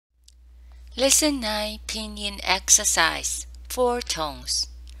Lesson 9 Pinyin exercise 4 tones.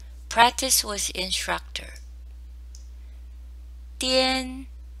 Practice with instructor. 点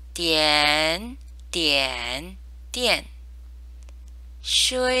点点点，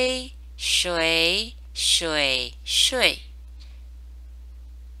水水水水，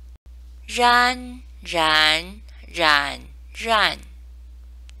燃燃燃燃，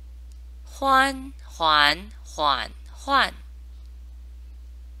缓缓缓缓，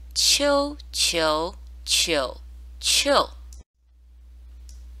秋秋秋秋。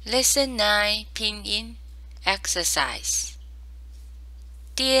Lesson 9 Pinyin exercise.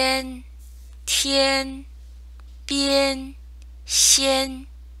 颠天边先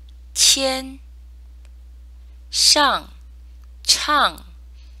牵，上唱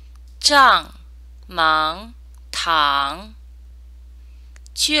丈忙堂，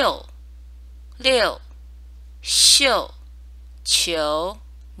就六秀球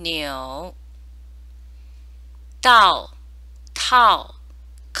牛，到套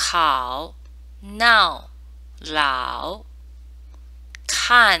考闹老，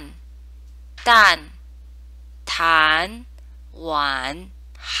看淡谈晚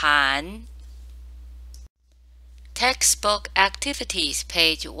寒。Textbook Activities,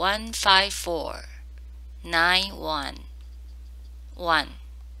 page 154, 9-1. 1.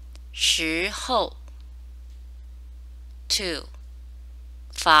 时候 2.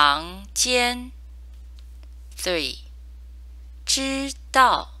 房间 3. 知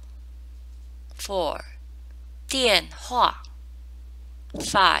道 4. 电话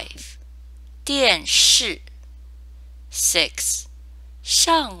 5. 电视 6.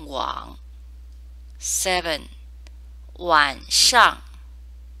 上网 7. 晚上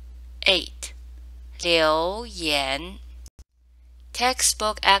 8. 留言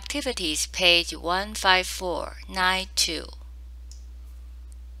Textbook Activities, page 154, 9-2.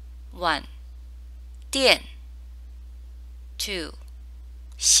 1. 电 2.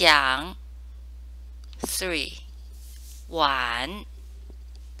 想 3. 晚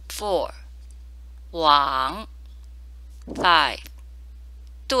 4. 网 5.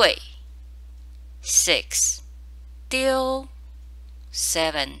 对 6. 丢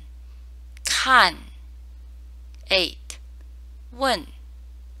 7. 看 8. 问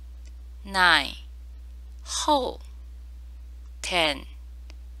 9. 后 10.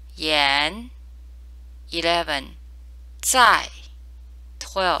 言 11. 在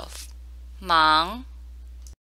 12. 忙